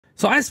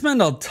So I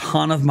spend a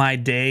ton of my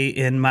day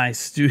in my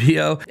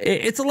studio.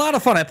 It's a lot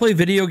of fun. I play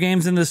video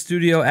games in the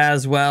studio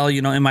as well,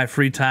 you know, in my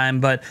free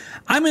time, but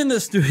I'm in the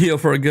studio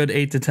for a good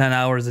 8 to 10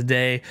 hours a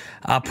day,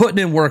 putting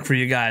in work for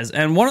you guys.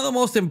 And one of the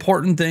most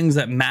important things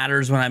that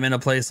matters when I'm in a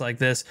place like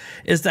this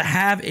is to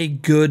have a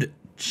good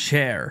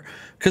chair.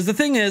 Because the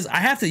thing is, I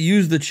have to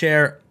use the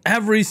chair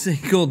every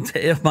single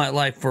day of my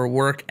life for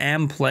work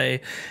and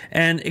play,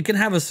 and it can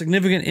have a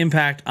significant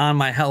impact on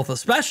my health,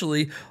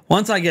 especially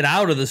once I get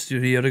out of the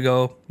studio to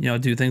go, you know,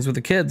 do things with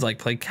the kids like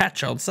play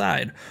catch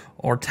outside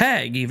or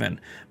tag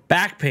even.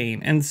 Back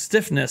pain and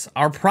stiffness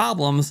are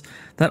problems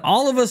that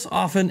all of us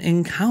often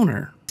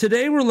encounter.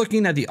 Today we're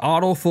looking at the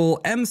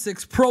Autofull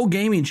M6 Pro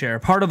gaming chair,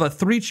 part of a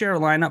 3-chair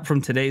lineup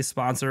from today's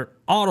sponsor,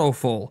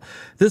 Autofull.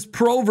 This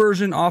Pro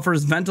version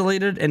offers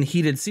ventilated and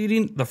heated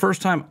seating, the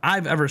first time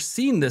I've ever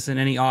seen this in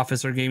any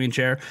office or gaming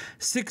chair,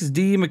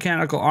 6D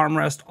mechanical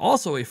armrest,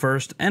 also a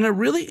first, and a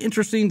really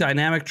interesting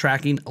dynamic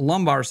tracking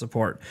lumbar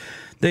support.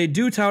 They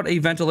do tout a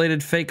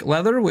ventilated fake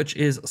leather, which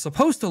is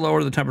supposed to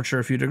lower the temperature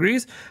a few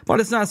degrees, but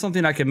it's not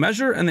something I can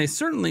measure, and they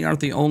certainly aren't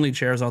the only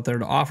chairs out there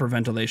to offer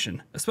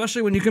ventilation,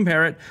 especially when you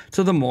compare it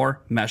to the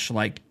more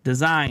mesh-like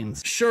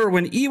designs. Sure,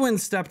 when Ewin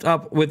stepped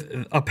up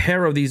with a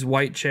pair of these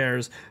white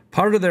chairs,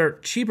 part of their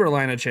cheaper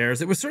line of chairs,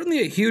 it was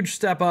certainly a huge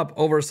step up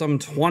over some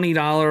 $20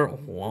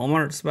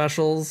 Walmart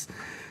specials.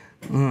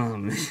 Oh,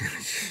 man.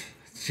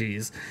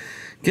 Jeez.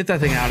 Get that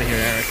thing out of here,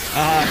 Eric.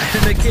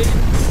 And they came...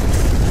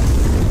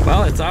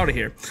 Well, it's out of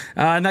here.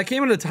 And that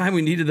came at a time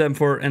we needed them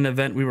for an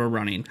event we were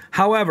running.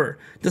 However,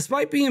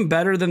 despite being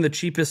better than the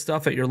cheapest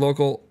stuff at your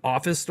local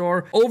office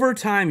store, over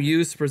time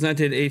use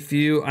presented a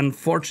few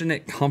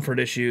unfortunate comfort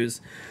issues.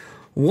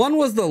 One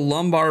was the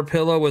lumbar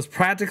pillow was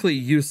practically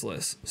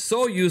useless.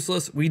 So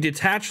useless, we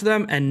detached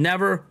them and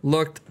never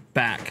looked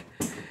back.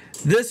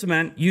 This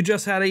meant you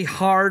just had a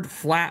hard,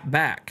 flat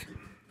back.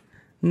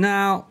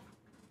 Now,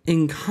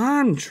 in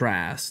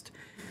contrast,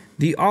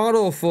 the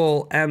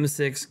Autofull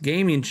M6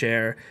 gaming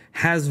chair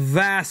has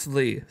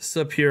vastly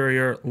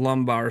superior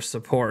lumbar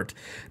support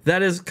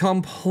that is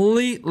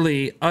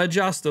completely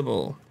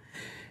adjustable.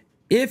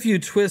 If you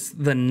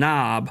twist the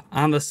knob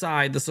on the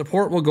side, the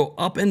support will go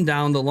up and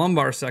down the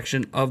lumbar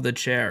section of the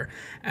chair.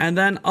 And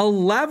then a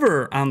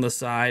lever on the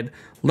side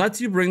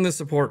lets you bring the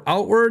support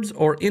outwards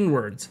or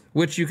inwards,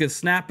 which you can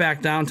snap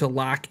back down to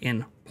lock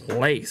in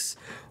place.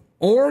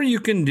 Or you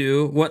can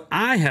do what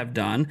I have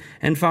done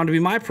and found to be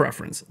my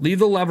preference. Leave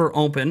the lever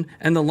open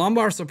and the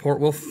lumbar support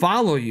will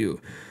follow you.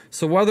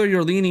 So whether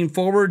you're leaning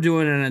forward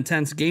doing an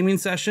intense gaming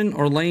session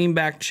or laying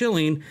back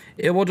chilling,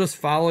 it will just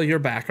follow your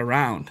back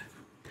around.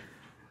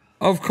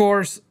 Of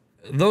course,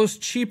 those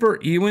cheaper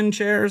Ewin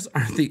chairs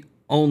aren't the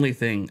only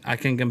thing I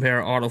can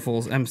compare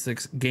Autofull's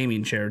M6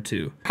 gaming chair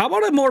to. How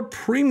about a more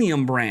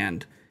premium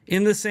brand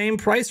in the same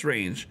price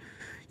range?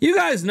 You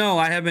guys know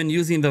I have been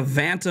using the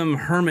Vantum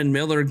Herman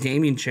Miller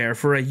gaming chair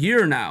for a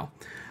year now.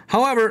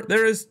 However,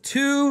 there is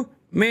 2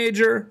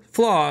 major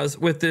flaws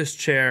with this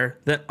chair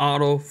that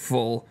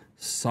Autofull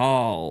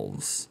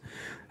solves.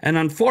 And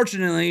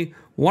unfortunately,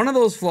 one of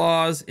those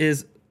flaws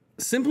is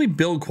simply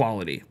build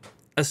quality,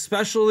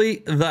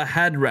 especially the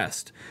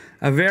headrest,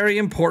 a very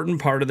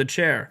important part of the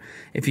chair.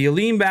 If you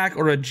lean back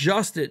or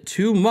adjust it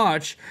too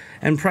much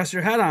and press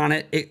your head on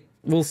it, it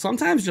will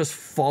sometimes just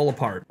fall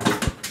apart.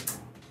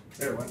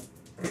 There it went.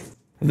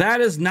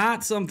 That is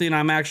not something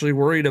I'm actually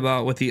worried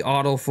about with the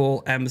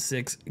Autofull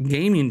M6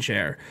 gaming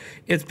chair.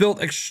 It's built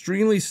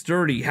extremely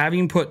sturdy,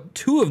 having put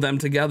 2 of them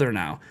together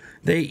now.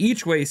 They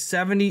each weigh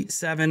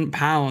 77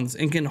 pounds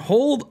and can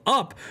hold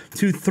up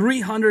to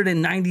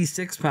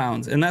 396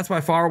 pounds. And that's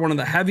by far one of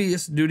the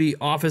heaviest duty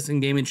office and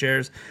gaming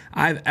chairs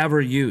I've ever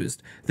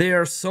used. They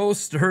are so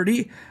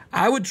sturdy,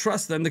 I would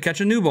trust them to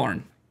catch a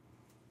newborn.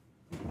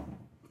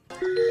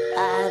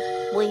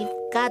 We've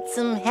got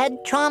some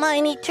head trauma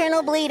and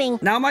eternal bleeding.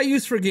 Now, my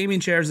use for gaming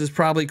chairs is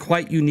probably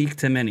quite unique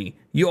to many.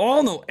 You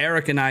all know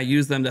Eric and I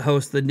use them to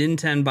host the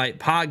Nintendo Byte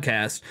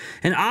podcast,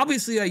 and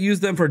obviously I use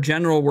them for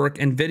general work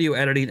and video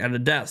editing at a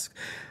desk.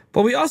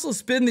 But we also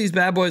spin these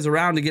bad boys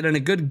around to get in a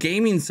good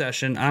gaming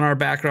session on our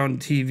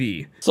background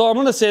TV. So I'm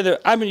going to say that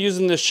I've been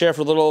using this chair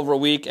for a little over a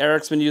week.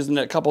 Eric's been using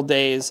it a couple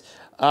days.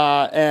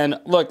 And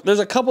look, there's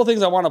a couple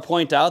things I want to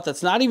point out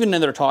that's not even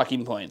in their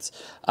talking points.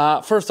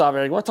 First off,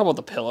 Eric, I want to talk about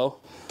the pillow.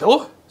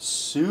 Pillow?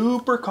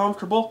 Super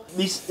comfortable.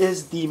 This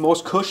is the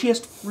most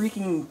cushiest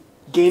freaking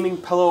gaming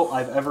pillow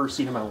I've ever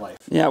seen in my life.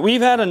 Yeah,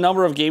 we've had a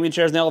number of gaming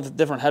chairs now with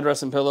different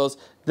headrests and pillows.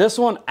 This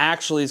one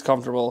actually is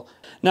comfortable.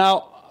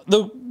 Now,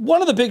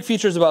 one of the big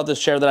features about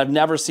this chair that I've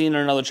never seen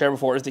in another chair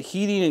before is the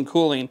heating and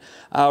cooling.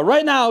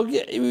 Right now,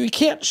 we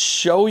can't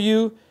show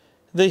you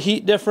the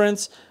heat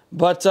difference,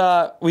 but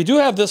we do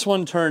have this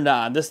one turned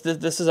on. This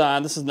is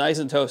on. This is nice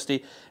and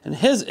toasty, and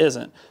his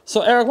isn't.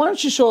 So, Eric, why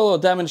don't you show a little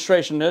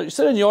demonstration? You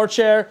sit in your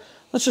chair.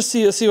 Let's just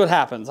see what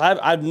happens.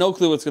 I have no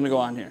clue what's going to go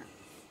on here.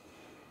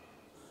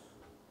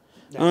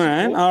 All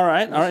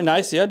right,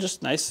 nice. Yeah,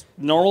 just nice,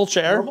 normal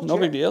chair. No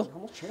big deal.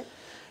 Normal chair.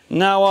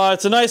 Now,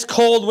 it's a nice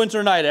cold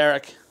winter night,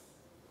 Eric.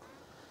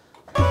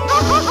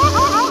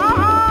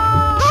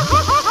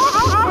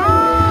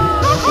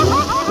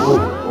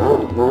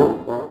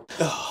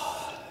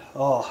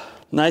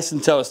 Nice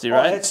and toasty, Oh,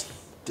 right?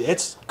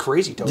 it's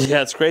crazy toasty.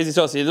 Yeah, it's crazy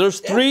toasty.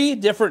 There's 3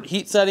 different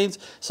heat settings,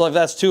 so if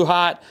that's too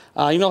hot,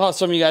 you know how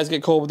some of you guys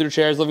get cold with your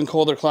chairs, live in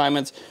colder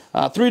climates.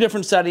 3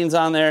 different settings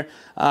on there.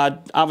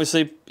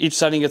 Obviously, each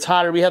setting gets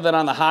hotter. We have that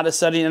on the hottest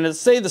setting, and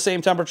it's the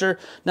same temperature.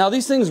 Now,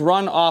 these things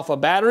run off a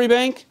battery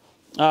bank.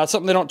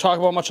 Something they don't talk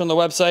about much on the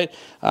website,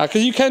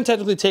 because you can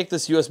technically take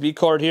this USB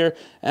cord here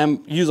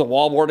and use a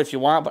wallboard if you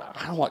want, but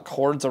I don't want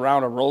cords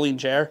around a rolling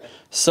chair.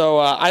 So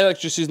I like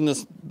just using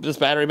this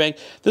battery bank.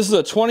 This is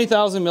a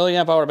 20,000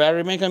 milliamp hour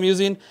battery bank I'm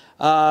using.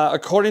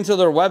 According to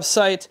their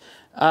website,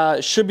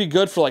 it should be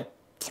good for like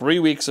 3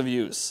 weeks of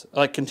use,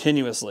 like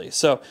continuously.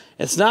 So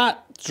it's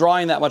not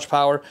drawing that much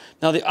power.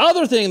 Now the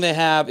other thing they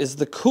have is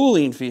the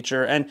cooling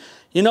feature, and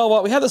you know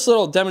what? We have this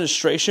little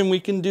demonstration we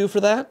can do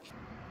for that.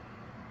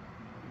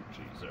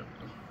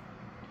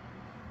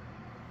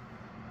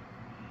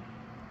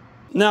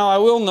 Now, I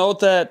will note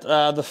that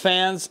the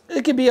fans,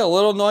 it can be a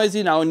little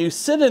noisy. Now, when you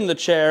sit in the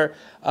chair,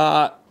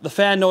 the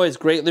fan noise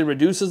greatly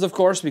reduces, of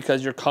course,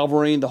 because you're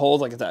covering the holes.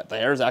 Like that, the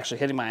air is actually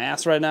hitting my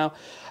ass right now.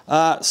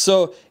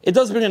 So it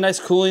does bring a nice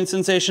cooling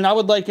sensation. I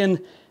would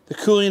liken the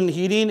cooling and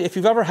heating. If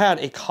you've ever had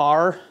a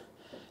car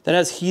that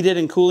has heated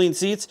and cooling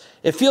seats,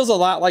 it feels a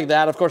lot like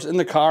that. Of course, in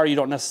the car, you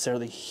don't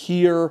necessarily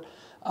hear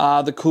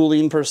the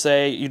cooling per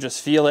se. You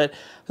just feel it.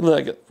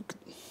 Look,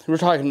 we're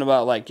talking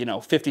about like, you know,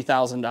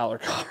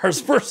 $50,000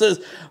 cars versus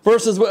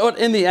what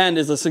in the end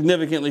is a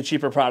significantly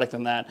cheaper product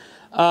than that.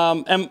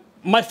 And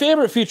my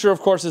favorite feature,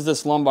 of course, is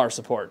this lumbar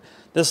support.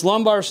 This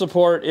lumbar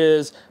support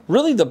is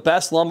really the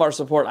best lumbar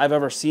support I've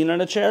ever seen in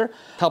a chair,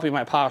 helping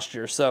my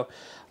posture. So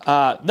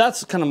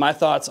that's kind of my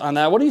thoughts on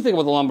that. What do you think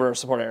about the lumbar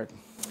support, Eric?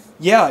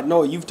 Yeah,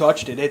 no, you've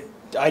touched it.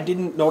 I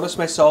didn't notice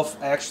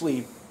myself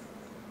actually,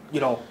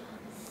 you know,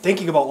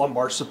 thinking about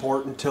lumbar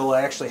support until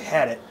I actually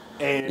had it.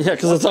 And yeah,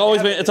 because it's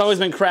always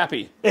been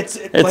crappy. It's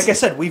like I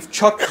said, we've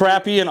chucked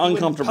crappy and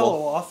uncomfortable.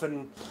 Pillow off,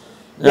 and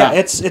yeah,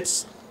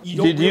 it's.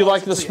 Do you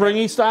like the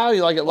springy style?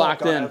 You like it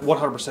locked in?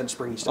 100%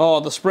 springy style. Oh,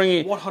 the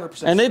springy.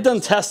 100%. And they've done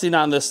testing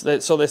on this,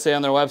 so they say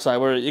on their website,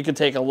 where you can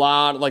take a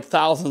lot, like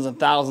thousands and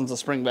thousands of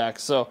springbacks.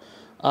 So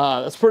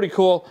that's pretty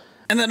cool.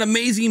 And that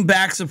amazing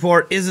back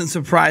support isn't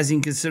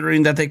surprising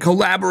considering that they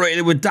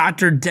collaborated with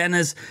Dr.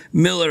 Dennis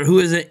Miller, who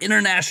is an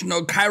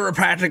International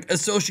Chiropractic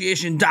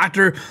Association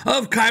doctor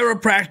of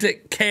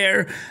chiropractic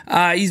care.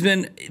 He's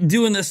been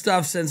doing this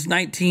stuff since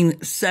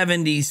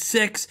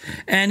 1976,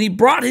 and he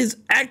brought his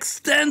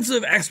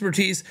extensive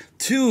expertise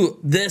to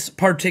this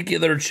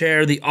particular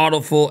chair, the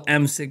Autofull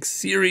M6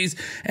 series.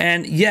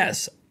 And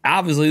yes,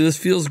 obviously this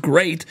feels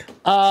great.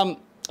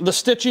 The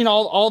stitching,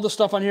 all the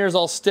stuff on here is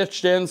all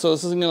stitched in, so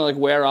this isn't gonna like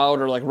wear out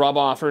or like rub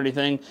off or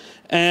anything.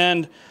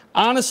 And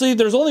honestly,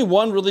 there's only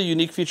one really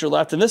unique feature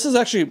left, and this is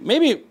actually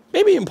maybe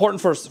important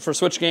for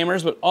Switch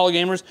gamers, but all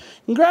gamers.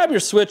 You can grab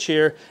your Switch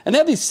here, and they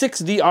have these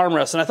 6D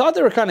armrests, and I thought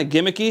they were kind of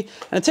gimmicky,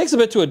 and it takes a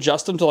bit to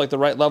adjust them to like the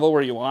right level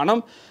where you want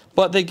them,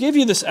 but they give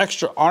you this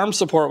extra arm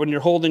support when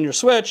you're holding your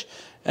Switch,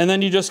 and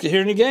then you just get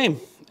here in your game.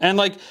 And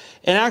like,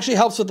 it actually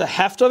helps with the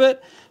heft of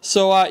it.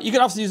 So you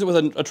can also use it with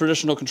a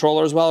traditional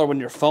controller as well, or when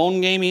you're phone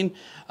gaming.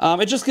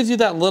 It just gives you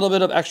that little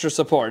bit of extra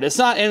support. It's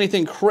not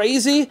anything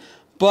crazy,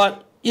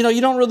 but you know,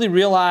 you don't really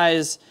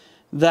realize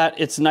that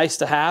it's nice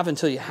to have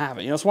until you have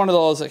it. You know, it's one of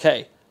those like,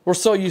 hey, we're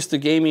so used to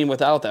gaming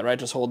without that, right?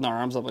 Just holding our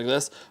arms up like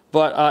this.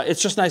 But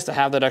it's just nice to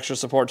have that extra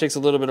support. It takes a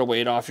little bit of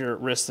weight off your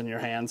wrists and your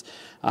hands.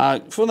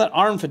 From that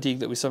arm fatigue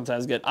that we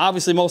sometimes get.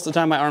 Obviously, most of the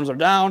time my arms are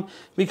down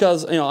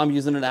because, you know, I'm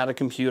using it at a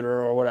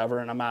computer or whatever,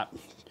 and I'm not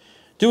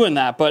doing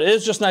that. But it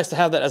is just nice to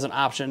have that as an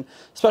option,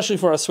 especially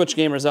for us Switch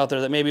gamers out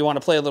there that maybe want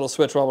to play a little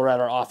Switch while we're at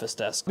our office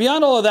desk.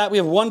 Beyond all of that, we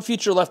have one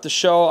feature left to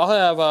show.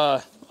 I'll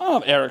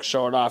have Eric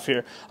show it off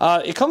here.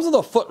 It comes with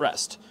a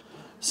footrest.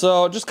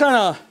 So just kind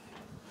of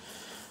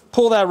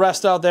pull that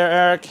rest out there,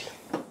 Eric.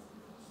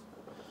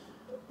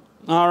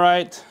 All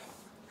right.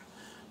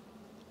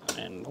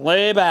 And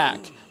lay back.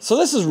 So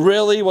this is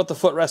really what the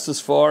footrest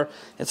is for.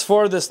 It's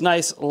for this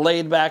nice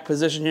laid back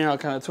position here. I'll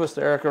kind of twist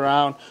Eric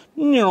around.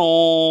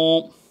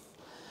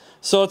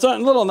 So it's a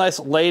little nice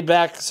laid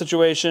back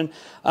situation.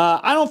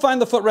 I don't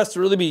find the footrest to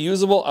really be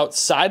usable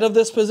outside of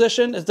this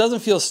position. It doesn't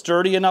feel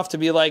sturdy enough to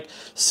be like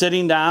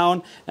sitting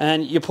down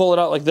and you pull it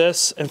out like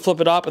this and flip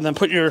it up and then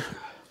put your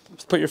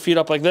feet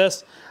up like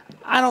this.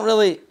 I don't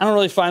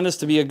really find this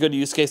to be a good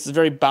use case. It's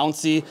very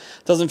bouncy,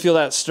 doesn't feel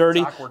that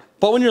sturdy. It's awkward.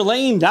 But when you're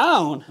laying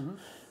down,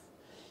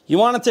 you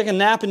want to take a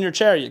nap in your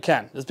chair, you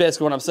can. That's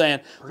basically what I'm saying,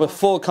 with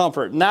full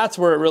comfort. And that's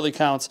where it really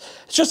counts.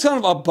 It's just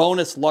kind of a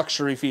bonus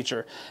luxury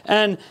feature.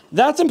 And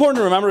that's important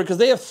to remember because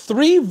they have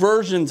 3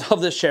 versions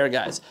of this chair,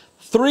 guys.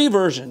 3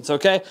 versions,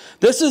 okay?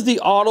 This is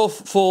the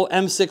Autofull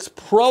M6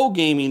 Pro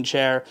gaming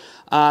chair.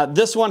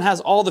 This one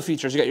has all the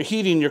features. You got your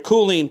heating, your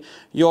cooling,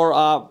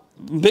 your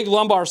big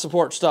lumbar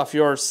support stuff,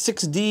 your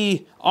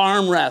 6D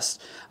armrest,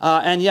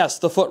 and yes,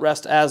 the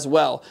footrest as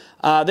well.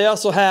 They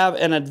also have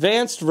an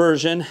advanced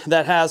version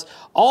that has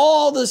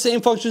all the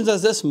same functions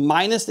as this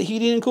minus the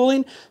heating and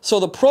cooling. So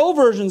the Pro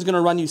version is going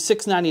to run you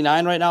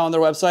 $699 right now on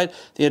their website.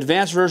 The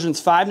advanced version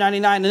is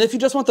 $599. And if you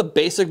just want the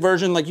basic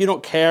version, like you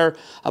don't care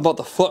about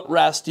the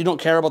footrest, you don't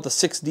care about the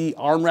 6D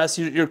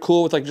armrest, you're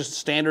cool with like just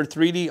standard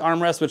 3D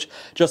armrest, which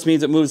just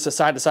means it moves to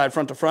side,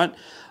 front to front.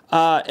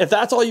 If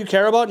that's all you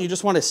care about and you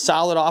just want a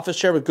solid office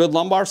chair with good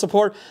lumbar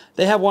support,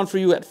 they have one for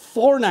you at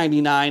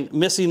 $499,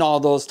 missing all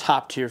those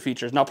top tier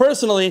features. Now,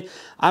 personally,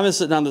 I've been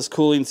sitting on this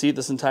cooling seat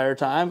this entire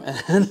time,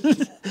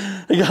 and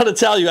I gotta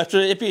tell you, after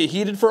it being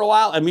heated for a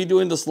while and me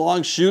doing this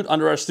long shoot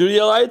under our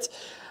studio lights,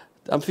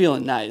 I'm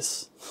feeling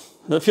nice.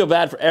 I feel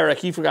bad for Eric.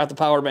 He forgot the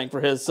power bank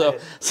for his, so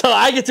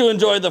I get to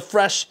enjoy the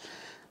fresh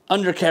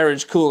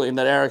undercarriage cooling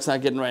that Eric's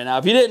not getting right now.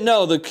 If you didn't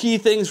know, the key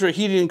things for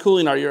heating and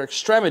cooling are your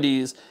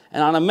extremities,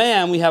 and on a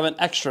man, we have an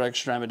extra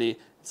extremity.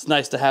 It's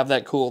nice to have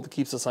that cool that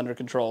keeps us under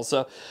control.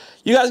 So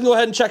you guys can go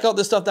ahead and check out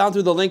this stuff down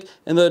through the link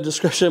in the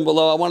description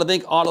below. I want to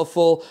thank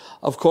Autofull,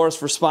 of course,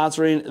 for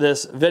sponsoring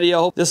this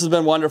video. This has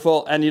been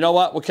wonderful, and you know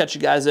what? We'll catch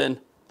you guys in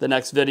the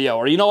next video.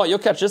 Or you know what? You'll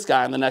catch this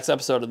guy in the next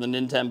episode of the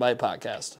Nintendo Bite Podcast.